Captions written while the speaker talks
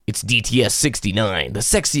It's DTS 69, the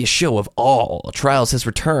sexiest show of all. Trials has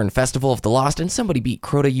returned, Festival of the Lost, and somebody beat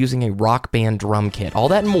Crota using a rock band drum kit. All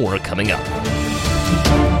that and more coming up.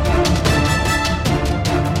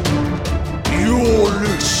 You're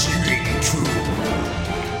listening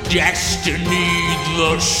to Destiny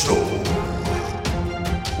the Show.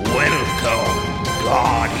 Welcome,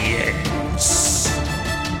 Guardians.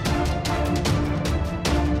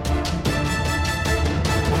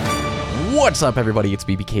 What's up, everybody? It's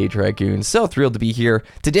BBK Dragoon. So thrilled to be here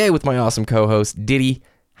today with my awesome co-host, Diddy.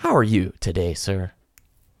 How are you today, sir?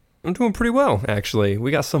 I'm doing pretty well, actually. We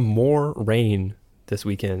got some more rain this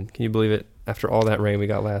weekend. Can you believe it? After all that rain we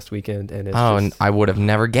got last weekend, and and I would have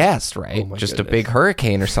never guessed, right? Oh Just goodness. a big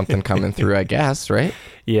hurricane or something coming through, I guess, right?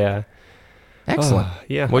 Yeah. Excellent.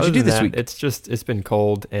 Yeah. What'd you do this week? It's been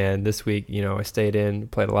cold, and this week, I stayed in,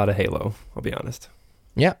 played a lot of Halo, I'll be honest.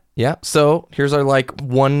 Yeah. So here's our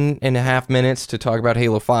 1.5 minutes to talk about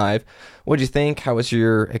Halo 5. What'd you think? How was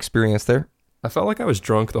your experience there? I felt like I was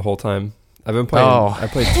drunk the whole time. I've been playing. Oh. I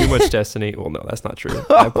played too much Destiny. Well, no, that's not true.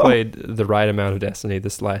 I played the right amount of Destiny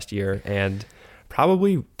this last year, and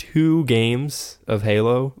probably 2 games of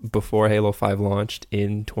Halo before Halo 5 launched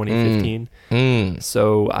in 2015.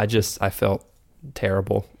 So I felt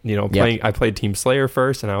terrible. I played Team Slayer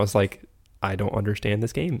first, and I was like, I don't understand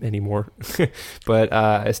this game anymore. But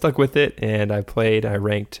I stuck with it, and I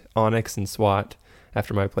ranked Onyx and SWAT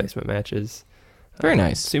after my placement matches. Very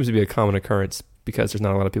nice. Seems to be a common occurrence because there's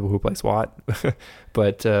not a lot of people who play SWAT.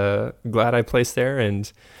 But glad I placed there,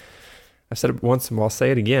 and I've said it once and I'll say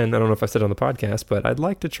it again. I don't know if I said it on the podcast, but I'd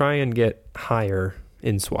like to try and get higher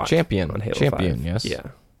in SWAT. Champion on Halo 5. Yes. Yeah.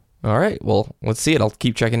 All right. Well, let's see it. I'll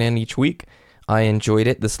keep checking in each week. I enjoyed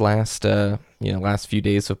it this last few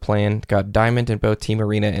days of playing. Got Diamond in both Team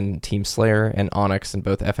Arena and Team Slayer, and Onyx in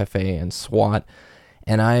both FFA and SWAT.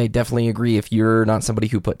 And I definitely agree, if you're not somebody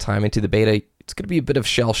who put time into the beta, it's going to be a bit of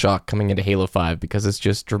shell shock coming into Halo 5 because it's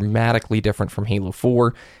just dramatically different from Halo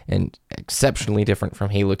 4 and exceptionally different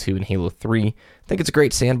from Halo 2 and Halo 3. I think it's a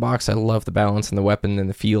great sandbox. I love the balance and the weapon and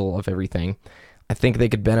the feel of everything. I think they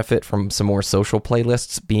could benefit from some more social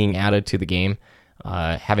playlists being added to the game.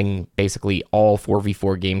 Having basically all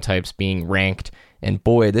 4v4 game types being ranked. And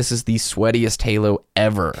boy, this is the sweatiest Halo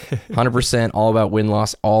ever. 100% all about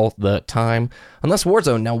win-loss all the time. Unless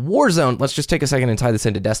Warzone. Now, Warzone, let's just take a second and tie this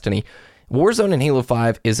into Destiny. Warzone in Halo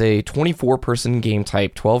 5 is a 24-person game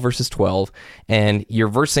type, 12 versus 12, and you're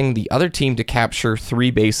versing the other team to capture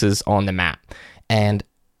 3 bases on the map. And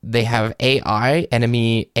they have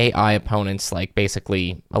enemy AI opponents, like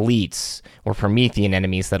basically elites or Promethean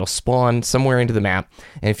enemies that'll spawn somewhere into the map,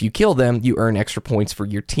 and if you kill them, you earn extra points for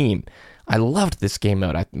your team. I loved this game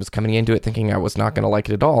mode. I was coming into it thinking I was not going to like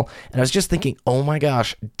it at all, and I was just thinking, oh my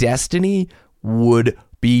gosh, Destiny would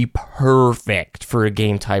be perfect for a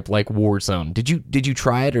game type like Warzone. Did you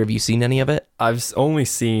try it, or have you seen any of it? I've only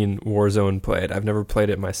seen Warzone played. I've never played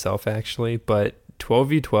it myself, actually, but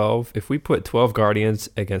 12v12, if we put 12 Guardians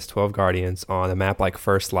against 12 Guardians on a map like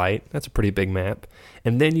First Light, that's a pretty big map,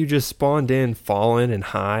 and then you just spawned in Fallen and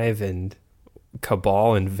Hive and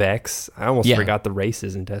Cabal and Vex. I almost forgot the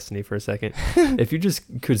races in Destiny for a second. If you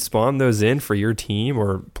just could spawn those in for your team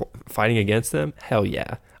or fighting against them, hell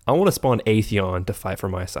yeah. I want to spawn Atheon to fight for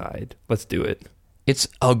my side. Let's do it. It's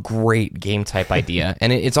a great game type idea,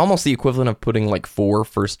 and it's almost the equivalent of putting 4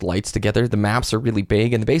 First Lights together. The maps are really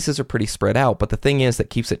big, and the bases are pretty spread out, but the thing is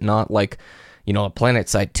that keeps it not like, a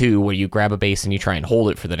PlanetSide 2 where you grab a base and you try and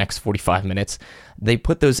hold it for the next 45 minutes. They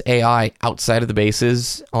put those AI outside of the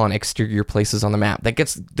bases on exterior places on the map. That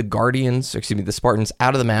gets the Spartans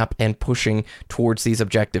out of the map and pushing towards these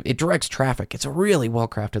objectives. It directs traffic. It's a really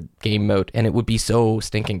well-crafted game mode, and it would be so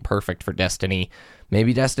stinking perfect for Destiny.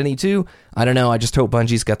 Maybe Destiny 2? I don't know. I just hope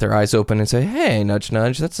Bungie's got their eyes open and say, hey, nudge,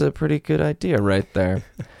 nudge, that's a pretty good idea right there.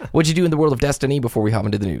 What'd you do in the world of Destiny before we hop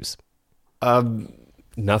into the news?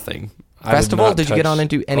 Nothing. Festival? Did you get on and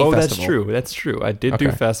do any festival? That's true. I did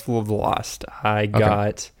do Festival of the Lost. I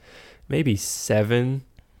got maybe 7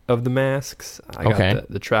 of the masks. I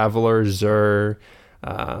got the Traveler, Xur,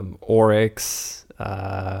 Oryx,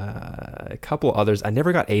 a couple others. I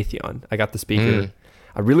never got Atheon. I got the Speaker.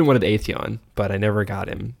 I really wanted Atheon, but I never got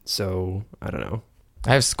him. So, I don't know.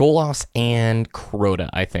 I have Skolas and Crota,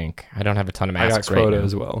 I think. I don't have a ton of masks right now. I got Crota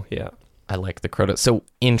as well, yeah. I like the Crota. So,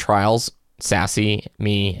 in Trials, Sassy,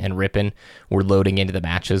 me, and Rippin were loading into the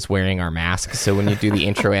matches wearing our masks. So when you do the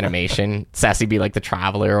intro animation, Sassy be like the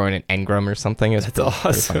Traveler or an Engram or something. That's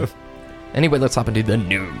awesome. Anyway, let's hop into the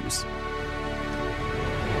news.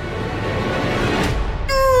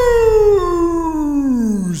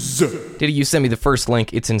 Diddy, you sent me the first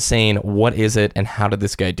link. It's insane. What is it, and how did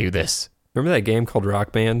this guy do this? Remember that game called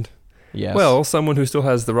Rock Band? Yes. Well, someone who still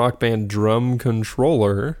has the Rock Band drum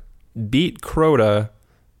controller beat Crota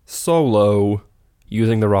solo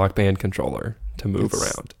using the Rock Band controller to move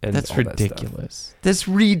around. And that's all that stuff. ridiculous. That's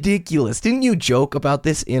ridiculous. Didn't you joke about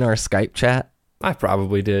this in our Skype chat? I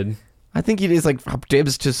probably did. I think it is like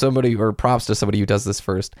dibs to somebody or props to somebody who does this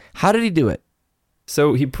first. How did he do it?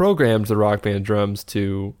 So he programmed the Rock Band drums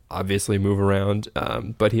to obviously move around,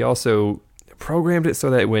 but he also programmed it so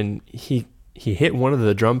that when he hit one of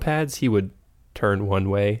the drum pads, he would turn one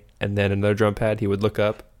way, and then another drum pad, he would look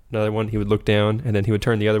up, another one, he would look down, and then he would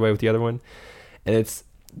turn the other way with the other one. And it's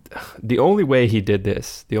the only way he did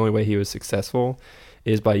this, the only way he was successful,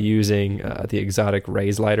 is by using the exotic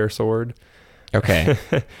Raise Lighter sword. Okay.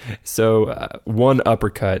 So one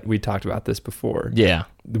uppercut, we talked about this before. Yeah.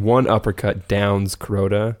 One uppercut downs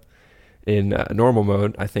Crota. In normal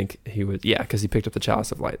mode, I think he would, because he picked up the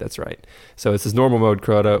Chalice of Light, that's right. So it's his normal mode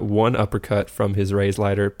Crota, one uppercut from his Raise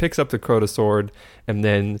Lighter, picks up the Crota sword, and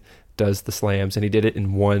then does the slams, and he did it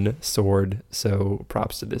in one sword, so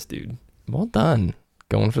props to this dude. Well done.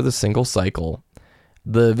 Going for the single cycle.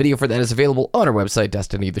 The video for that is available on our website,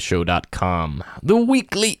 destinytheshow.com. The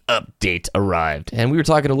weekly update arrived, and we were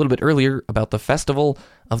talking a little bit earlier about the Festival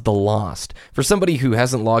of the Lost. For somebody who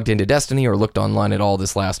hasn't logged into Destiny or looked online at all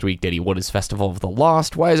this last week, Diddy, what is Festival of the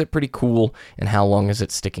Lost? Why is it pretty cool, and how long is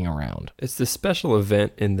it sticking around? It's this special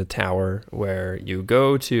event in the tower where you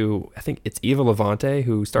go to, I think it's Eva Levante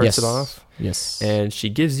who starts it off. Yes. And she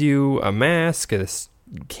gives you a mask, this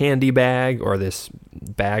candy bag, or this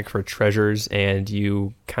bag for treasures, and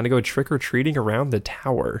you kind of go trick-or-treating around the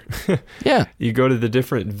tower. Yeah. You go to the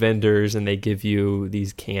different vendors and they give you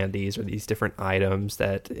these candies or these different items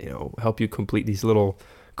that, help you complete these little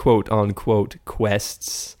quote-unquote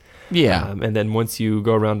quests. Yeah. And then once you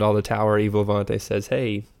go around all the tower, Eva Levante says,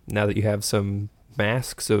 hey, now that you have some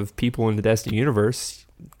masks of people in the Destiny universe,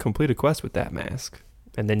 complete a quest with that mask.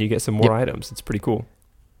 And then you get some more items. It's pretty cool.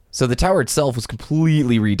 So the tower itself was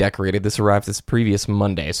completely redecorated. This arrived this previous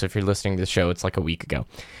Monday. So if you're listening to the show, it's like a week ago.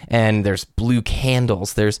 And there's blue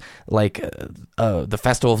candles. There's like the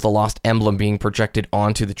Festival of the Lost emblem being projected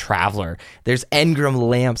onto the Traveler. There's engram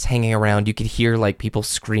lamps hanging around. You could hear like people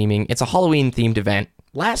screaming. It's a Halloween themed event.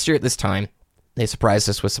 Last year at this time, they surprised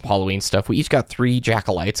us with some Halloween stuff. We each got 3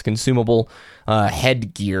 Jackalites, consumable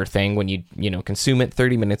headgear thing. When you consume it,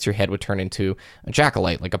 30 minutes, your head would turn into a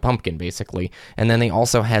Jackalite, like a pumpkin, basically. And then they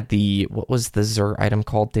also had what was the Xur item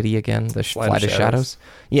called, Diddy, again? The Flight of Shadows?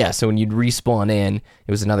 Yeah, so when you'd respawn in,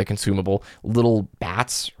 it was another consumable. Little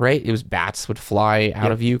bats, right? It was bats would fly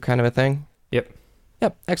out of you kind of a thing?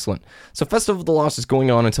 Yep, excellent. So Festival of the Lost is going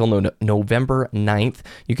on until November 9th.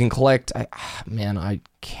 You can collect, I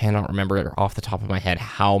cannot remember off the top of my head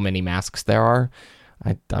how many masks there are.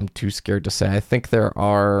 I'm too scared to say. I think there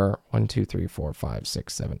are 1, 2, 3, 4, 5,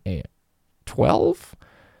 6, 7, 8, 12?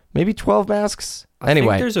 Maybe 12 masks? Anyway.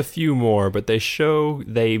 I think there's a few more, but they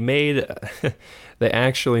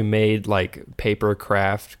actually made like paper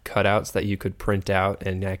craft cutouts that you could print out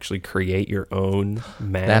and actually create your own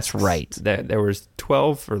masks. That's right. There was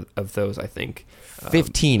 12 of those, I think.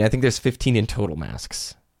 15. I think there's 15 in total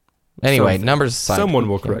masks. Anyway, numbers aside. Someone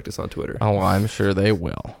will correct us on Twitter. Oh, I'm sure they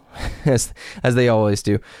will, as they always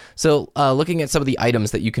do. So looking at some of the items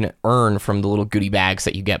that you can earn from the little goodie bags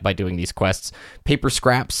that you get by doing these quests. Paper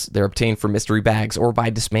scraps, they're obtained from mystery bags or by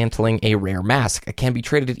dismantling a rare mask. It can be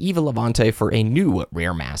traded at Eva Levante for a new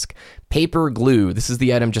rare mask. Paper glue, this is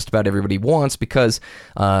the item just about everybody wants because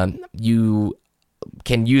you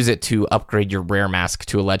can use it to upgrade your rare mask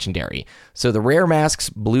to a legendary. So the rare masks,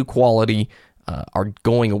 blue quality, are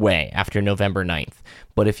going away after November 9th.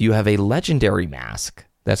 But if you have a legendary mask,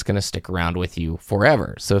 that's going to stick around with you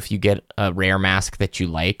forever. So if you get a rare mask that you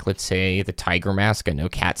like, let's say the tiger mask, I know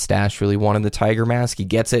Cat Stash really wanted the tiger mask. He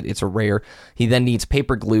gets it. It's a rare. He then needs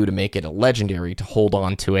paper glue to make it a legendary to hold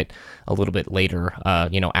on to it a little bit later,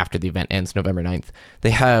 after the event ends November 9th.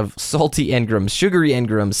 They have salty engrams, sugary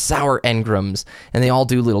engrams, sour engrams, and they all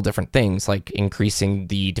do little different things, like increasing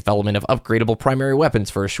the development of upgradable primary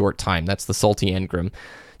weapons for a short time. That's the salty engram.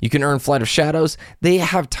 You can earn Flight of Shadows. They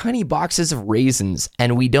have tiny boxes of raisins,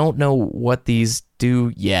 and we don't know what these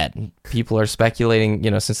do yet. People are speculating,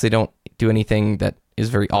 since they don't do anything that is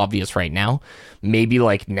very obvious right now, maybe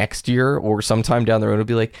like next year or sometime down the road, it'll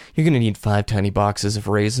be like, you're going to need 5 tiny boxes of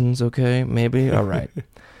raisins, okay? Maybe? All right.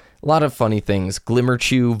 A lot of funny things. Glimmer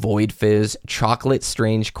Chew, Void Fizz, Chocolate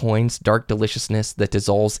Strange Coins, Dark Deliciousness that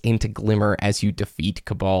dissolves into glimmer as you defeat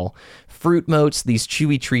Cabal. Fruit Motes, these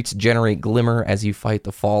chewy treats generate glimmer as you fight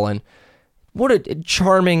the Fallen. What a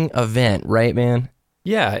charming event, right, man?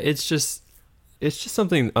 Yeah, it's just it's just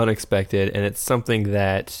something unexpected, and it's something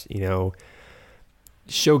that,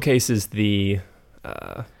 showcases the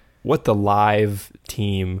what the live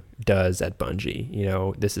team does at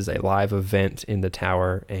Bungie. This is a live event in the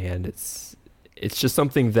tower, and it's just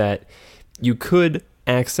something that you could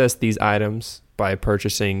access these items by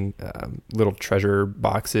purchasing little treasure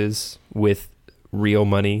boxes with real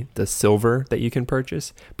money, the silver that you can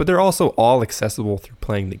purchase, but they're also all accessible through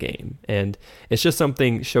playing the game. And it's just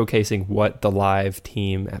something showcasing what the live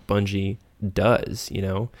team at Bungie does.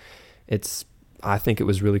 I think it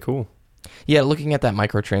was really cool. Yeah, looking at that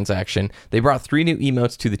microtransaction, they brought 3 new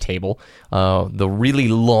emotes to the table. The really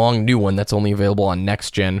long new one that's only available on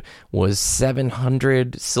Next Gen was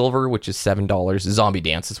 700 silver, which is $7. Zombie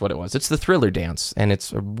Dance is what it was. It's the Thriller Dance, and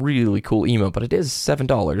it's a really cool emote, but it is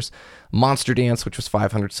 $7. Monster Dance, which was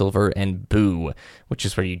 500 silver, and Boo, which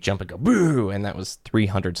is where you jump and go boo, and that was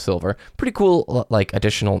 300 silver. Pretty cool,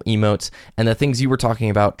 additional emotes. And the things you were talking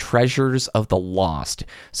about, Treasures of the Lost.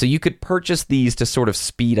 So you could purchase these to sort of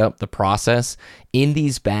speed up the process. In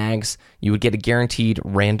these bags, you would get a guaranteed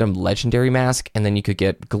random legendary mask, and then you could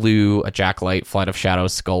get glue, a jacklight, Flight of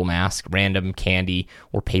Shadows, skull mask, random candy,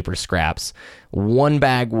 or paper scraps. One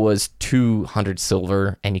bag was 200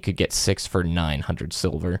 silver, and you could get 6 for 900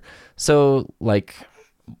 silver. So,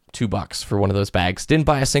 $2 for one of those bags. Didn't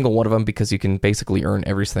buy a single one of them because you can basically earn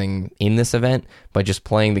everything in this event by just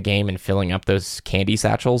playing the game and filling up those candy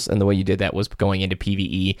satchels. And the way you did that was going into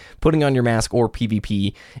PvE, putting on your mask, or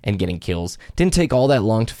PvP and getting kills. Didn't take all that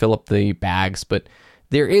long to fill up the bags, but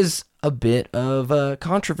there is a bit of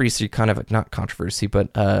controversy, not controversy, but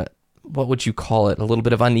what would you call it? A little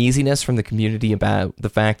bit of uneasiness from the community about the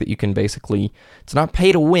fact that you can basically, it's not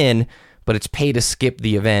pay to win, but it's pay to skip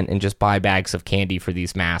the event and just buy bags of candy for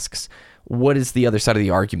these masks. What is the other side of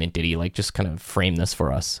the argument, Diddy? Just kind of frame this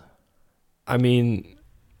for us. I mean,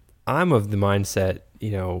 I'm of the mindset,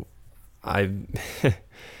 I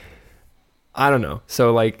don't know.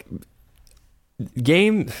 So,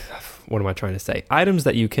 game, what am I trying to say? Items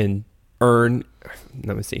that you can earn,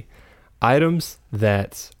 let me see. Items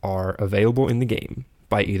that are available in the game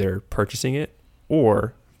by either purchasing it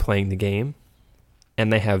or playing the game,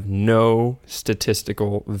 and they have no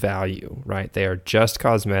statistical value, right? They are just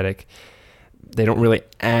cosmetic. They don't really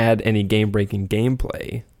add any game-breaking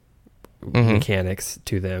gameplay mechanics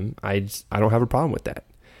to them. I don't have a problem with that.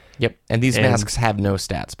 Yep, and these masks have no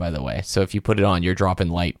stats, by the way. So if you put it on, you're dropping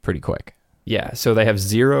light pretty quick. Yeah, so they have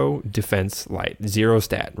 0 defense light, 0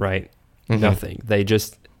 stat, right? Nothing. They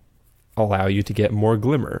just allow you to get more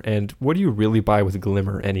glimmer. And what do you really buy with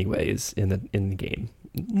glimmer anyways in the game?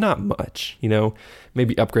 Not much,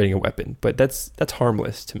 maybe upgrading a weapon, but that's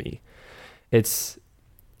harmless to me. It's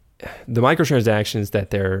the microtransactions that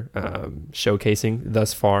they're showcasing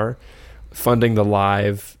thus far, funding the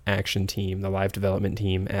live action team, the live development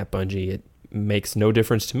team at Bungie. It makes no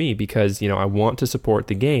difference to me because, I want to support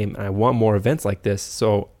the game and I want more events like this.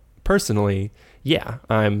 So personally, yeah,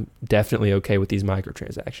 I'm definitely okay with these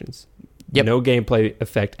microtransactions. Yep. No gameplay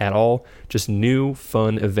effect at all, just new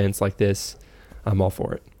fun events like this. I'm all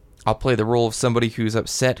for it. I'll play the role of somebody who's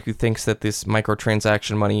upset, who thinks that this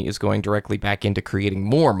microtransaction money is going directly back into creating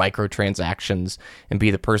more microtransactions, and be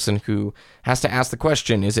the person who has to ask the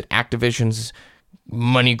question, is it Activision's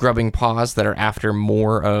money-grubbing paws that are after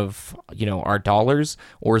more of, our dollars,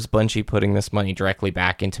 or is Bungie putting this money directly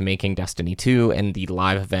back into making Destiny 2 and the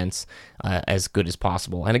live events as good as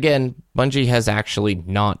possible? And again, Bungie has actually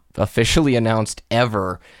not officially announced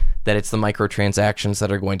ever that it's the microtransactions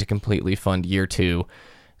that are going to completely fund year 2.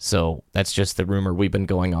 So that's just the rumor we've been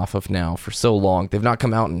going off of now for so long. They've not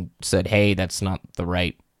come out and said, hey, that's not the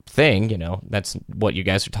right thing. That's what you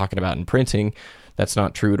guys are talking about in printing. That's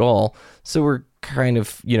not true at all. So we're kind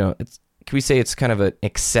of, can we say it's kind of an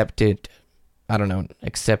accepted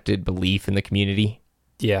belief in the community?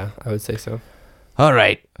 Yeah, I would say so. All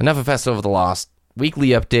right, enough of Festival of the Lost. Weekly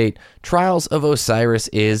update, Trials of Osiris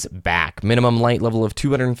is back. Minimum light level of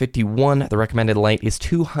 251. The recommended light is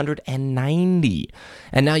 290.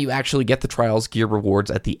 And now you actually get the Trials gear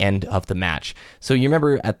rewards at the end of the match. So you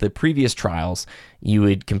remember at the previous Trials, you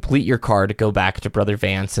would complete your card, go back to Brother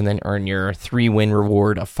Vance, and then earn your 3-win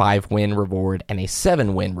reward, a 5-win reward, and a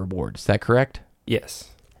 7-win reward. Is that correct? Yes.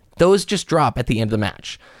 Those just drop at the end of the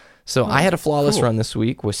match. So I had a flawless run this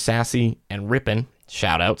week with Sassy and Rippin'.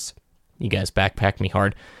 Shoutouts. You guys backpacked me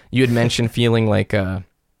hard. You had mentioned feeling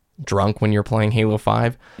drunk when you're playing Halo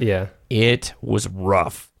 5. Yeah. It was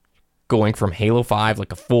rough going from Halo 5,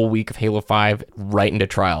 a full week of Halo 5, right into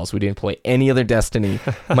Trials. We didn't play any other Destiny.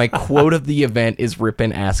 My quote of the event is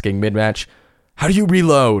Rippin' asking mid-match, how do you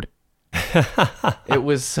reload? It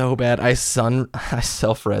was so bad. I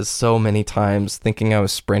self-res so many times thinking I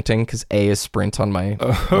was sprinting because A is sprint on my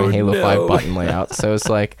Halo 5 button layout. So it's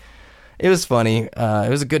like, it was funny. It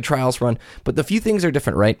was a good trials run. But the few things are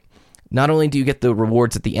different, right? Not only do you get the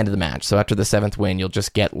rewards at the end of the match, so after the 7th win, you'll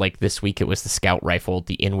just get, like this week, it was the scout rifle,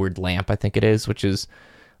 the inward lamp, I think it is, which is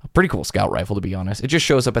a pretty cool scout rifle, to be honest. It just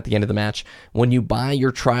shows up at the end of the match. When you buy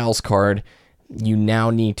your trials card, you now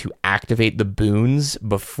need to activate the boons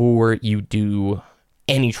before you do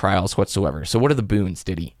any trials whatsoever. So what are the boons,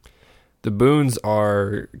 Diddy? The boons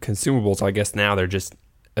are consumables. I guess now they're just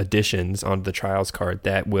additions onto the trials card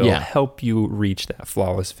that will help you reach that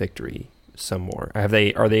flawless victory some more. Are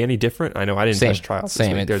they any different? I know I didn't touch trials.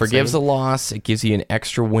 Same. It forgives a loss. It gives you an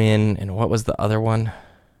extra win. And what was the other one?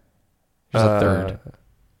 There's a third.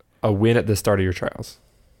 A win at the start of your trials.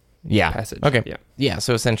 Yeah. Passage. Okay. Yeah.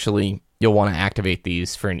 So essentially, you'll want to activate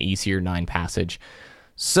these for an easier 9 passage.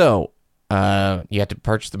 So you have to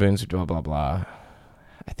purchase the boons, blah, blah, blah.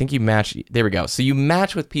 I think you match. There we go. So you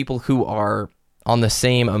match with people who are on the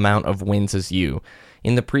same amount of wins as you.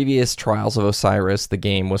 In the previous Trials of Osiris, the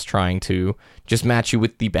game was trying to just match you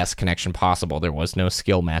with the best connection possible. There was no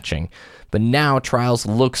skill matching. But now Trials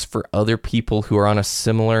looks for other people who are on a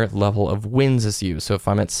similar level of wins as you. So if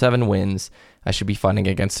I'm at 7 wins, I should be fighting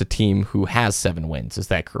against a team who has 7 wins. Is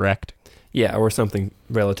that correct? Yeah, or something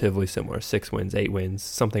relatively similar. 6 wins, 8 wins,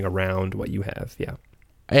 something around what you have. Yeah.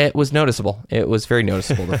 It was noticeable. It was very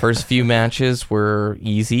noticeable. The first few matches were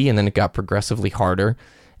easy, and then it got progressively harder.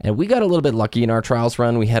 And we got a little bit lucky in our trials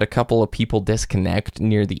run. We had a couple of people disconnect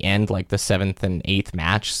near the end, like the 7th and 8th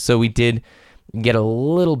match. So we did get a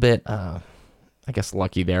little bit, I guess,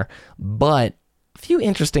 lucky there. But a few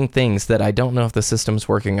interesting things that I don't know if the system's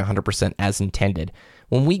working 100% as intended.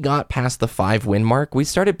 When we got past the 5-win mark, we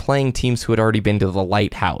started playing teams who had already been to the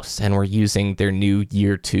Lighthouse and were using their new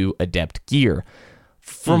Year 2 Adept gear.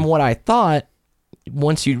 From what I thought,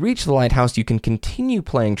 once you reach the Lighthouse, you can continue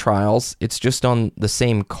playing Trials. It's just on the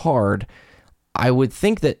same card. I would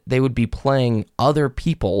think that they would be playing other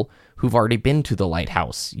people who've already been to the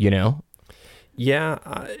Lighthouse, you know? Yeah,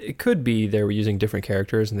 it could be they were using different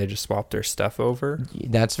characters and they just swapped their stuff over.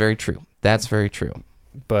 That's very true. That's very true.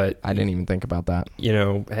 But I didn't even think about that. You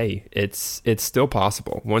know, hey, it's still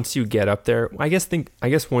possible. Once you get up there, I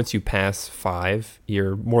guess once you pass 5,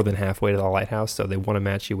 you're more than halfway to the Lighthouse, so they want to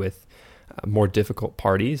match you with more difficult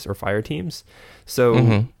parties or fire teams.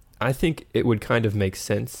 So I think it would kind of make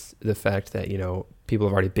sense, the fact that, you know, people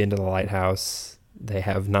have already been to the Lighthouse, they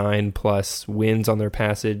have 9+ wins on their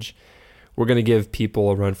passage. We're going to give people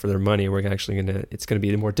a run for their money. It's going to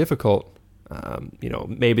be more difficult. You know,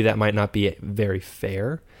 maybe that might not be very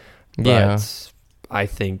fair, but I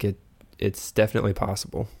think it's definitely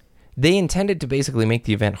possible. They intended to basically make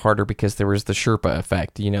the event harder because there was the Sherpa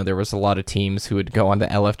effect. You know, there was a lot of teams who would go on the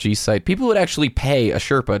LFG site. People would actually pay a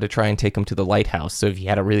Sherpa to try and take them to the Lighthouse. So if you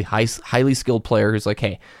had a really highly skilled player who's like,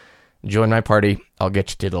 hey, join my party, I'll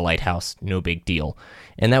get you to the Lighthouse, no big deal.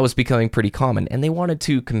 And that was becoming pretty common. And they wanted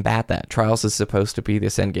to combat that. Trials is supposed to be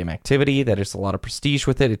this endgame activity that is a lot of prestige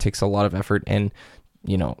with it. It takes a lot of effort and,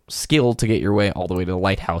 you know, skill to get your way all the way to the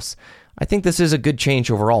Lighthouse. I think this is a good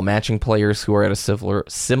change overall, matching players who are at a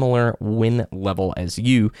similar win level as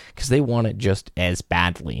you, because they want it just as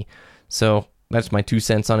badly. So that's my 2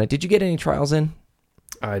 cents on it. Did you get any trials in?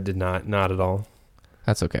 I did not at all.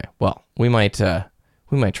 That's okay. Well, we might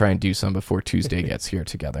try and do some before Tuesday gets here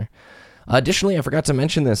together. Additionally, I forgot to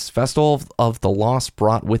mention this. Festival of the Lost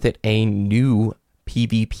brought with it a new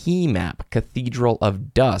PvP map, Cathedral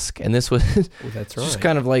of Dusk, and this was that's right. just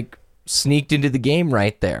kind of like sneaked into the game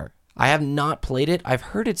right there. I have not played it. I've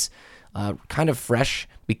heard it's kind of fresh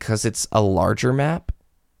because it's a larger map.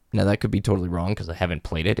 Now, that could be totally wrong because I haven't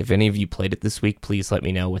played it. If any of you played it this week, please let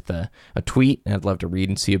me know with a tweet, and I'd love to read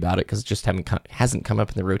and see about it because it just hasn't come up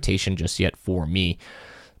in the rotation just yet for me.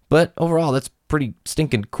 But overall, that's pretty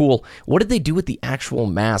stinking cool. What did they do with the actual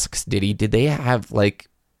masks, Diddy? Did they have, like,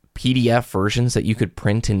 PDF versions that you could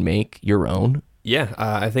print and make your own? Yeah,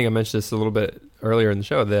 I think I mentioned this a little bit earlier in the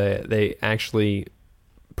show. They actually...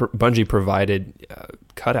 Bungie provided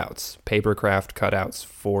cutouts, papercraft cutouts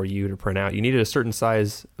for you to print out. You needed a certain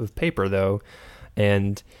size of paper, though,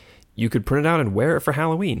 and you could print it out and wear it for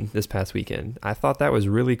Halloween this past weekend. I thought that was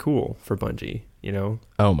really cool for Bungie, you know?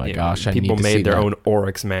 Oh my gosh, I people need to see made their that. own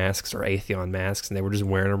Oryx masks or Atheon masks, and they were just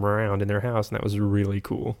wearing them around in their house, and that was really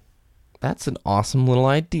cool. That's an awesome little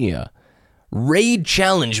idea. Raid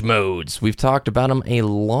challenge modes. We've talked about them a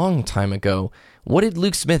long time ago. What did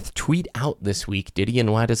Luke Smith tweet out this week, Diddy,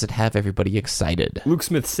 and why does it have everybody excited? Luke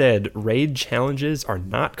Smith said, raid challenges are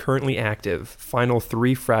not currently active. Final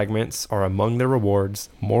 3 fragments are among the rewards.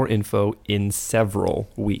 More info in several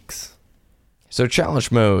weeks. So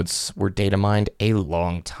challenge modes were data mined a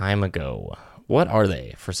long time ago. What are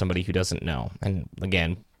they for somebody who doesn't know? And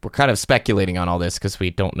again, we're kind of speculating on all this because we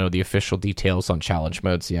don't know the official details on challenge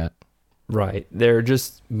modes yet. Right. They're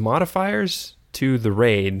just modifiers to the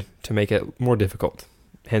raid to make it more difficult.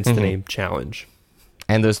 Hence the name challenge.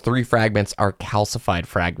 And those 3 fragments are calcified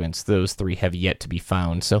fragments. Those 3 have yet to be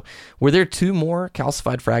found. So were there 2 more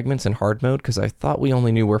calcified fragments in hard mode? Because I thought we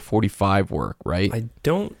only knew where 45 were, right? I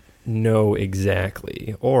don't know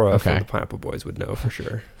exactly. Aura from the Pineapple Boys would know for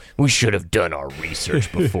sure. We should have done our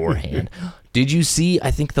research beforehand. Did you see,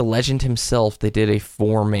 I think the legend himself, they did a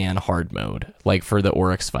 4-man hard mode, like for the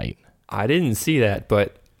Oryx fight. I didn't see that,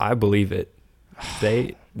 but I believe it.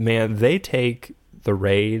 They take the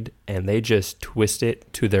raid and they just twist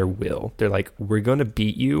it to their will. They're like, we're going to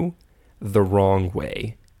beat you the wrong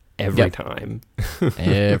way every time.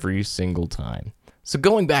 Every single time. So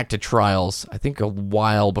going back to Trials, I think a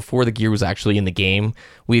while before the gear was actually in the game,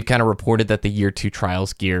 we had kind of reported that the Year 2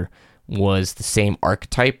 Trials gear was the same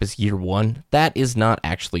archetype as Year 1. That is not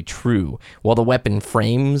actually true. While the weapon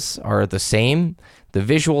frames are the same, the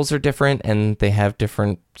visuals are different and they have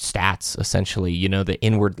different stats, essentially. You know, the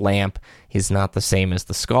inward lamp is not the same as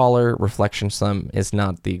the Scholar. Reflection Sum is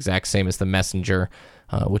not the exact same as the Messenger.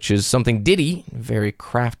 Which is something Diddy very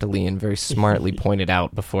craftily and very smartly pointed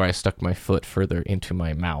out before I stuck my foot further into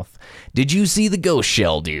my mouth. Did you see the ghost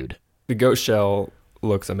shell, dude? The ghost shell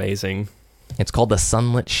looks amazing. It's called the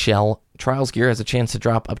Sunlit Shell. Trials gear has a chance to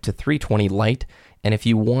drop up to 320 light, and if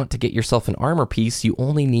you want to get yourself an armor piece, you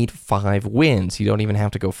only need 5 wins. You don't even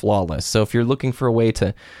have to go flawless. So if you're looking for a way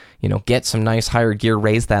to, get some nice higher gear,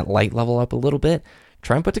 raise that light level up a little bit,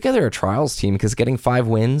 try and put together a Trials team, because getting 5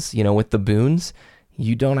 wins, with the boons,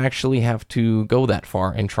 you don't actually have to go that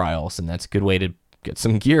far in Trials, and that's a good way to get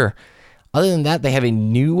some gear. Other than that, they have a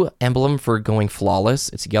new emblem for going flawless.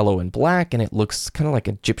 It's yellow and black, and it looks kind of like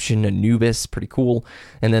Egyptian Anubis, pretty cool.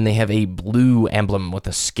 And then they have a blue emblem with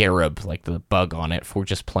a scarab, like the bug on it, for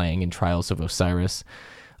just playing in Trials of Osiris.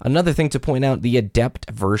 Another thing to point out, the Adept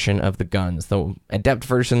version of the guns. The Adept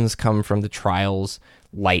versions come from the Trials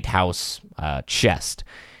Lighthouse chest.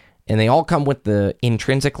 And they all come with the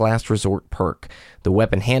Intrinsic Last Resort perk. The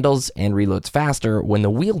weapon handles and reloads faster when the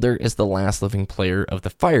wielder is the last living player of the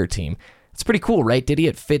fire team. It's pretty cool, right, Diddy?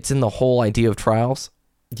 It fits in the whole idea of Trials.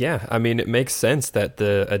 Yeah, I mean, it makes sense that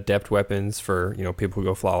the Adept weapons for, people who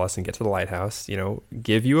go flawless and get to the Lighthouse,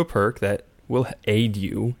 give you a perk that will aid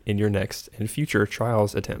you in your next and future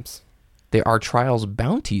Trials attempts. There are Trials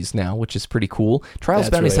bounties now, which is pretty cool. Trials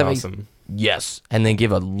That's bounties really have awesome. Yes, and they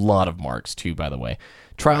give a lot of marks too, by the way.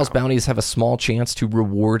 Trials bounties have a small chance to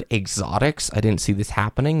reward exotics. I didn't see this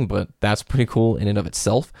happening, but that's pretty cool in and of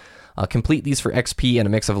itself. Complete these for XP and a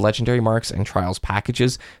mix of legendary marks and Trials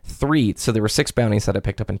packages. 3, so there were 6 bounties that I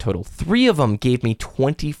picked up in total. 3 of them gave me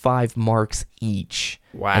 25 marks each.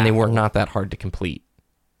 Wow. And they were not that hard to complete.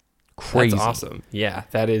 Crazy. That's awesome. Yeah,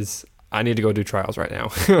 that is... I need to go do Trials right now.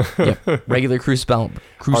 Yep. Regular Crucible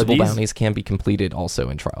these- bounties can be completed also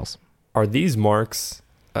in Trials. Are these marks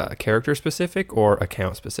character specific or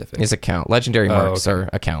account specific? Is account. Legendary marks are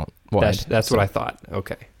account wide. That's what I thought.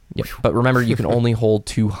 Okay. Yep. But remember, you can only hold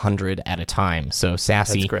 200 at a time. So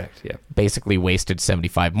Sassy That's correct. Yeah. basically wasted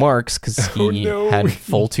 75 marks because he had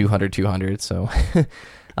full 200. So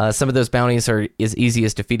some of those bounties are as easy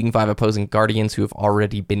as defeating 5 opposing Guardians who have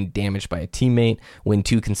already been damaged by a teammate, win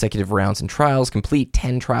 2 consecutive rounds in Trials, complete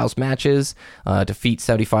 10 Trials matches, defeat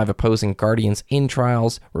 75 opposing Guardians in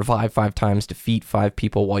Trials, revive 5 times, defeat 5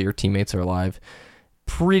 people while your teammates are alive.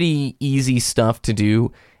 Pretty easy stuff to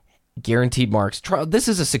do. Guaranteed marks. This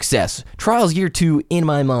is a success. Trials Year 2, in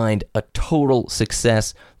my mind, a total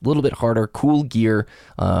success. A little bit harder, cool gear.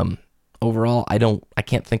 Overall, I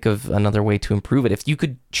can't think of another way to improve it. If you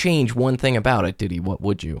could change one thing about it, Diddy, what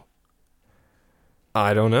would you?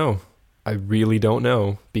 I don't know. I really don't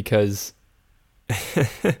know because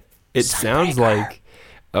it sounds like...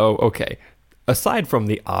 Oh, okay. Aside from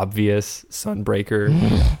the obvious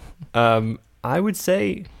Sunbreaker, I would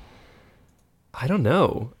say... I don't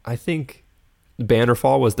know. I think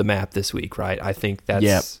Bannerfall was the map this week, right? I think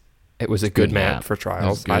it was a good map for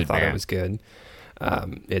Trials. I thought it was good.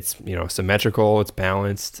 It's symmetrical. It's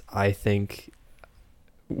balanced. I think.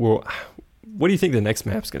 Well, what do you think the next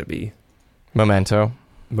map's going to be? Memento.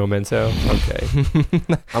 Okay.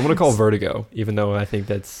 I'm going to call Vertigo, even though I think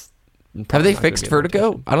that's. Have they fixed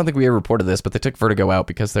Vertigo? I don't think we ever reported this, but they took Vertigo out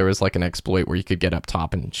because there was like an exploit where you could get up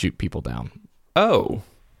top and shoot people down. Oh,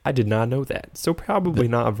 I did not know that. So probably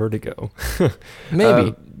not Vertigo.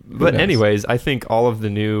 Maybe. But knows? anyways, I think all of the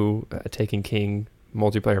new Taken King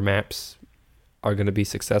multiplayer maps are going to be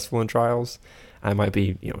successful in Trials. I might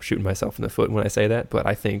be, shooting myself in the foot when I say that, but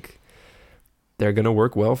I think they're going to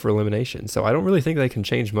work well for elimination. So I don't really think they can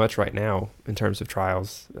change much right now in terms of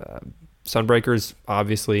Trials. Sunbreakers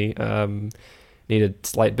obviously need a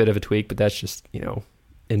slight bit of a tweak, but that's just,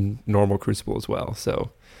 in normal Crucible as well. So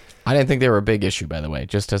I didn't think they were a big issue, by the way.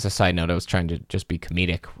 Just as a side note, I was trying to just be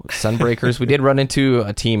comedic. Sunbreakers, we did run into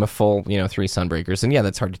a team of full, 3 Sunbreakers, and yeah,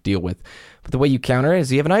 that's hard to deal with. But the way you counter it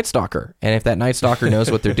is you have a Night Stalker, and if that Night Stalker knows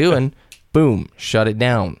what they're doing, boom, shut it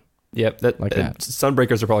down. Yep, that.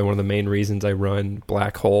 Sunbreakers are probably one of the main reasons I run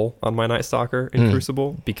Black Hole on my Night Stalker in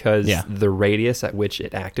Crucible, because the radius at which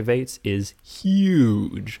it activates is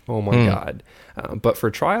huge. Oh my god! But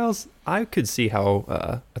for Trials, I could see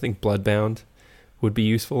how I think Bloodbound would be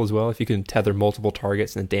useful as well. If you can tether multiple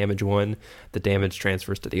targets and damage one, the damage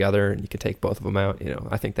transfers to the other, and you can take both of them out.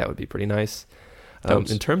 I think that would be pretty nice.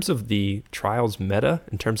 In terms of the Trials meta,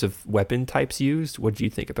 in terms of weapon types used, what do you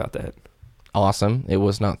think about that? Awesome. It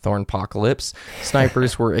was not Thornpocalypse.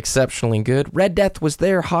 Snipers were exceptionally good. Red Death was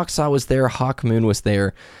there. Hawksaw was there. Hawkmoon was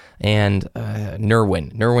there. And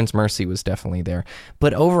Nerwin. Nerwin's Mercy was definitely there.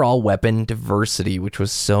 But overall weapon diversity, which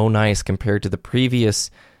was so nice compared to the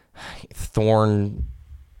previous Thorn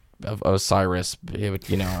of Osiris.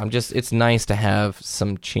 It's nice to have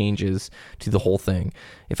some changes to the whole thing.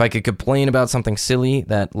 If I could complain about something silly,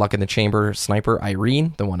 that Luck in the Chamber Sniper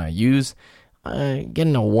Irene, the one I use,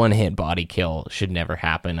 getting a one-hit body kill should never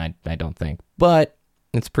happen, I don't think. But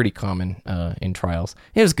it's pretty common in Trials.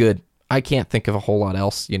 It was good. I can't think of a whole lot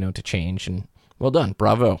else, to change, and well done.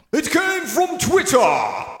 Bravo. It came from Twitter!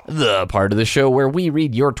 The part of the show where we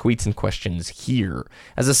read your tweets and questions here.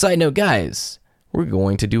 As a side note, guys, we're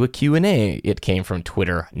going to do a Q&A. It came from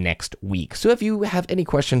Twitter next week. So if you have any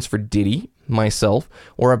questions for Diddy, myself,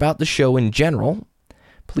 or about the show in general,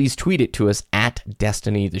 please tweet it to us at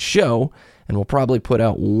Destiny the Show, and we'll probably put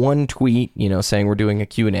out one tweet, saying we're doing a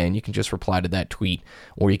Q&A, and you can just reply to that tweet,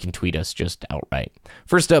 or you can tweet us just outright.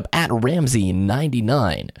 First up, at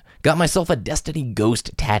Ramsey99. Got myself a Destiny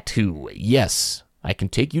Ghost tattoo. Yes, I can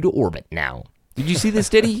take you to orbit now. Did you see this,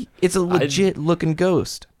 Diddy? It's a legit looking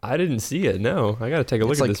ghost. I didn't see it, no. I gotta take a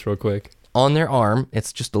look at this real quick. On their arm,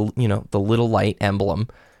 it's just the little light emblem.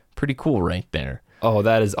 Pretty cool right there. Oh,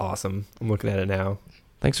 that is awesome. I'm looking at it now.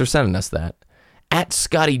 Thanks for sending us that. At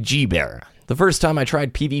Scotty G Bear. The first time I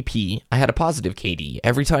tried PvP, I had a positive KD.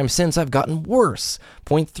 Every time since, I've gotten worse.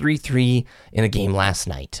 0.33 in a game last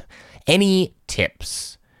night. Any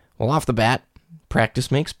tips? Well, off the bat,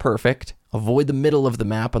 practice makes perfect. Avoid the middle of the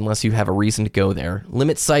map unless you have a reason to go there.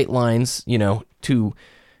 Limit sight lines, to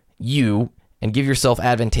you, and give yourself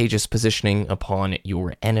advantageous positioning upon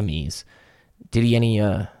your enemies. Did he any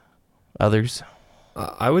others?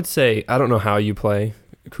 I would say, I don't know how you play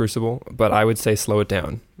Crucible, but I would say slow it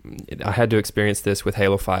down. I had to experience this with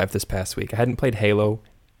Halo 5 this past week. I hadn't played Halo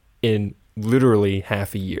in literally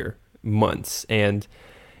half a year, months, and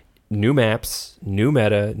new maps, new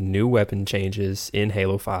meta, new weapon changes in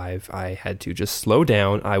Halo 5. I had to just slow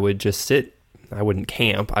down. I would just sit. I wouldn't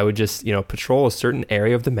camp. I would just, patrol a certain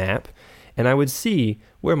area of the map, and I would see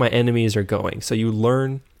where my enemies are going. So you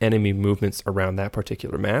learn enemy movements around that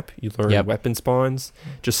particular map. You learn weapon spawns.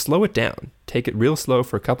 Just slow it down. Take it real slow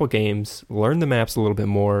for a couple games. Learn the maps a little bit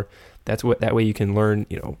more. That way you can learn,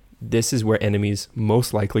 this is where enemies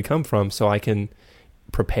most likely come from, so I can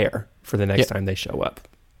prepare for the next time they show up.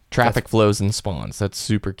 Traffic flows and spawns. That's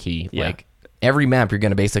super key. Yeah. Like every map, you're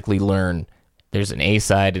going to basically learn there's an A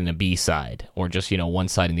side and a B side, or just one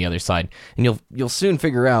side and the other side, and you'll soon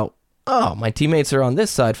figure out, oh, my teammates are on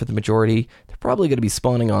this side for the majority. They're probably going to be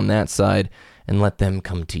spawning on that side, and let them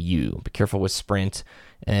come to you. Be careful with sprint,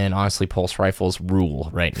 and honestly, pulse rifles rule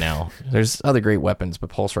right now. There's other great weapons, but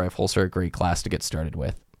pulse rifles are a great class to get started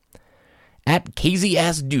with. At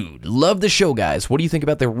KZ Dude, love the show, guys. What do you think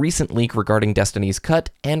about the recent leak regarding Destiny's cut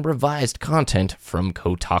and revised content from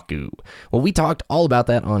Kotaku? Well, we talked all about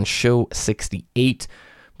that on show 68.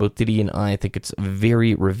 Both Diddy and I think it's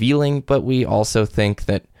very revealing, but we also think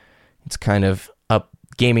that it's kind of up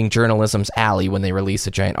gaming journalism's alley when they release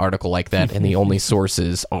a giant article like that, and the only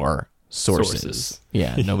sources are sources.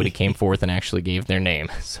 Yeah, nobody came forth and actually gave their name.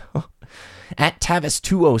 So, at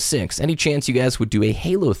Tavis206, any chance you guys would do a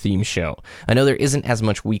Halo theme show? I know there isn't as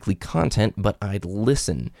much weekly content, but I'd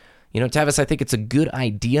listen. Tavis, I think it's a good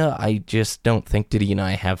idea. I just don't think Diddy and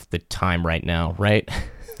I have the time right now, right?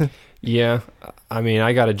 Yeah, I mean,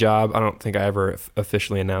 I got a job. I don't think I ever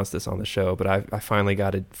officially announced this on the show, but I finally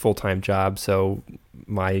got a full-time job, so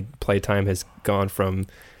my playtime has gone from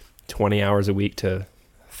 20 hours a week to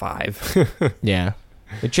 5. Yeah.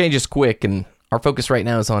 It changes quick, and our focus right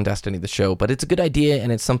now is on Destiny the show, but it's a good idea,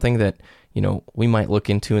 and it's something that, we might look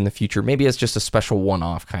into in the future, maybe as just a special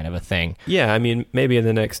one-off kind of a thing. Yeah, I mean, maybe in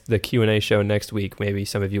the Q&A show next week, maybe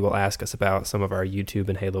some of you will ask us about some of our YouTube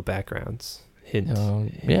and Halo backgrounds. Hint.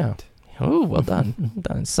 Yeah. Oh, well done. Well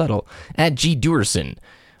done. Subtle. At G. Durson.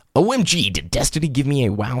 OMG, did Destiny give me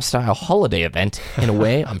a WoW-style holiday event? In a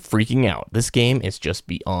way, I'm freaking out. This game is just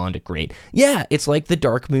beyond great. Yeah, it's like the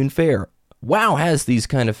Dark Moon Fair. WoW has these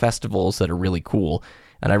kind of festivals that are really cool,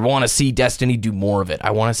 and I want to see Destiny do more of it.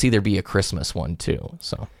 I want to see there be a Christmas one, too.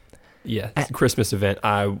 So, yeah, Christmas event.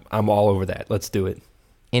 I'm all over that. Let's do it.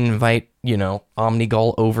 Invite,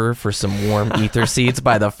 Omnigul over for some warm ether seeds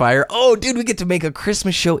by the fire. Oh, dude, we get to make a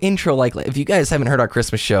Christmas show intro. Like, if you guys haven't heard our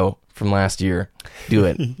Christmas show from last year, do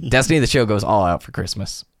it. Destiny the show goes all out for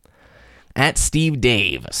Christmas. At Steve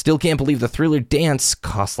Dave, still can't believe the Thriller dance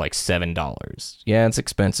costs like $7. Yeah, it's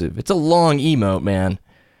expensive. It's a long emote, man.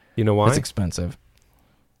 You know why? It's expensive.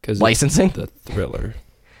 Because licensing? The Thriller.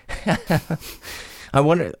 I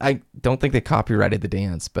wonder, I don't think they copyrighted the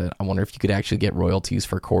dance, but I wonder if you could actually get royalties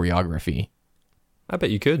for choreography. I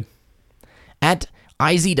bet you could. At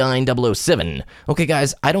IZDine007. Okay,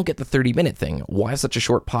 guys, I don't get the 30-minute thing. Why such a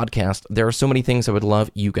short podcast? There are so many things I would love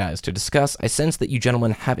you guys to discuss. I sense that you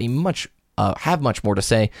gentlemen have much more to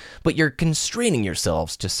say, but you're constraining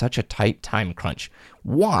yourselves to such a tight time crunch.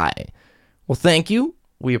 Why? Well, thank you.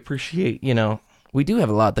 We appreciate, we do have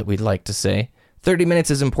a lot that we'd like to say. 30 minutes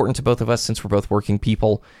is important to both of us since we're both working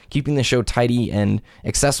people. Keeping the show tidy and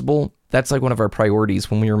accessible, that's like one of our priorities.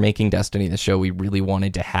 When we were making Destiny the show, we really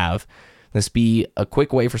wanted to have this be a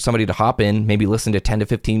quick way for somebody to hop in, maybe listen to 10 to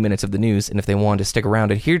 15 minutes of the news, and if they wanted to stick around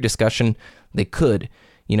and hear discussion, they could.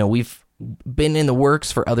 We've been in the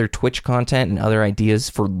works for other Twitch content and other ideas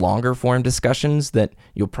for longer form discussions that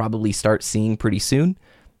you'll probably start seeing pretty soon.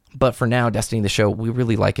 But for now, Destiny the show, we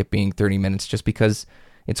really like it being 30 minutes just because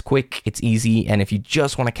it's quick, it's easy, and if you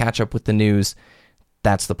just want to catch up with the news,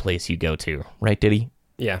 that's the place you go to. Right, Diddy?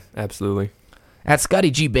 Yeah, absolutely. At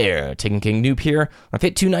Scotty G. Bear, Taken King Noob here. I've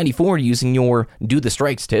hit 294 using your Do the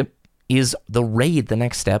Strikes tip. Is the raid the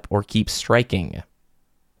next step or keep striking?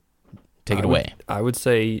 Take it away. I would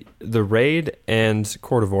say the raid and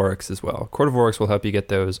Court of Oryx as well. Court of Oryx will help you get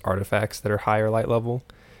those artifacts that are higher light level,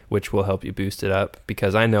 which will help you boost it up,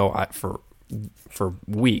 because I know for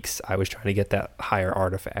weeks I was trying to get that higher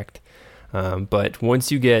artifact. But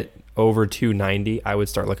once you get over 290, I would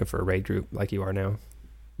start looking for a raid group like you are now.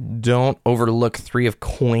 Don't overlook 3 of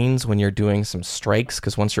coins when you're doing some strikes,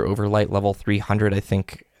 because once you're over light level 300, I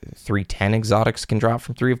think 310 exotics can drop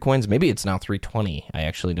from 3 of coins. Maybe it's now 320. I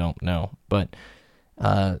actually don't know. But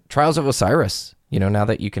Trials of Osiris, now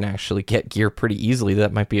that you can actually get gear pretty easily,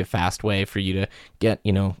 that might be a fast way for you to get,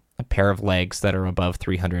 a pair of legs that are above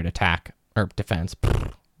 300 attack or defense.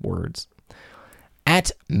 Words. At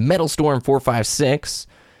Metalstorm456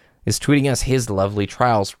 is tweeting us his lovely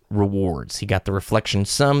Trials rewards. He got the Reflection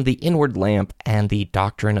Sum, the Inward Lamp, and the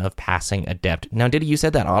Doctrine of Passing Adept. Now, Diddy, you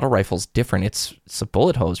said that auto rifle's different. It's a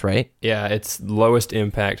bullet hose, right? Yeah, it's lowest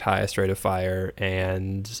impact, highest rate of fire,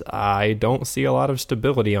 and I don't see a lot of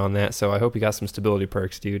stability on that, so I hope you got some stability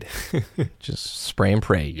perks, dude. Just spray and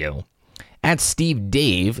pray, yo. At Steve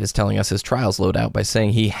Dave is telling us his Trials loadout by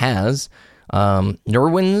saying he has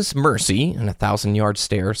Nerwin's Mercy, and 1,000-yard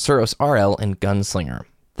stare, Suros RL, and Gunslinger.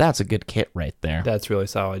 That's a good kit right there. That's really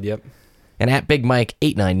solid, yep. And at Big Mike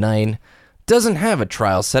 899 doesn't have a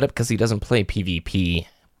trial setup because he doesn't play PvP.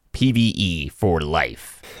 PvE for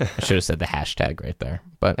life. I should have said the hashtag right there.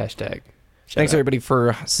 But hashtag. Thanks everybody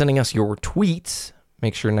for sending us your tweets.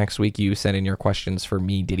 Make sure next week you send in your questions for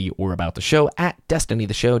me, Diddy, or about the show at Destiny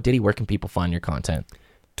the Show. Diddy, where can people find your content?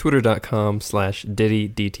 Twitter.com/Diddy,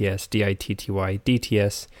 DTS, DITTY,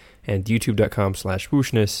 DTS, and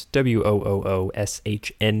YouTube.com/Wooshness,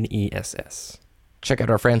 WOOOSHNESS. Check out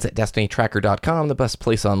our friends at DestinyTracker.com, the best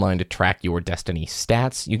place online to track your Destiny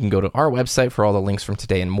stats. You can go to our website for all the links from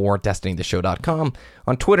today and more, DestinyTheShow.com,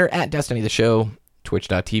 on Twitter at DestinyTheShow,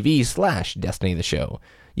 Twitch.tv/DestinyTheShow.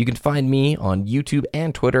 You can find me on YouTube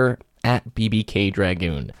and Twitter at BBK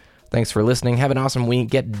Dragoon. Thanks for listening. Have an awesome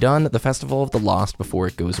week. Get done at the Festival of the Lost before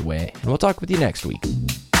it goes away. And we'll talk with you next week.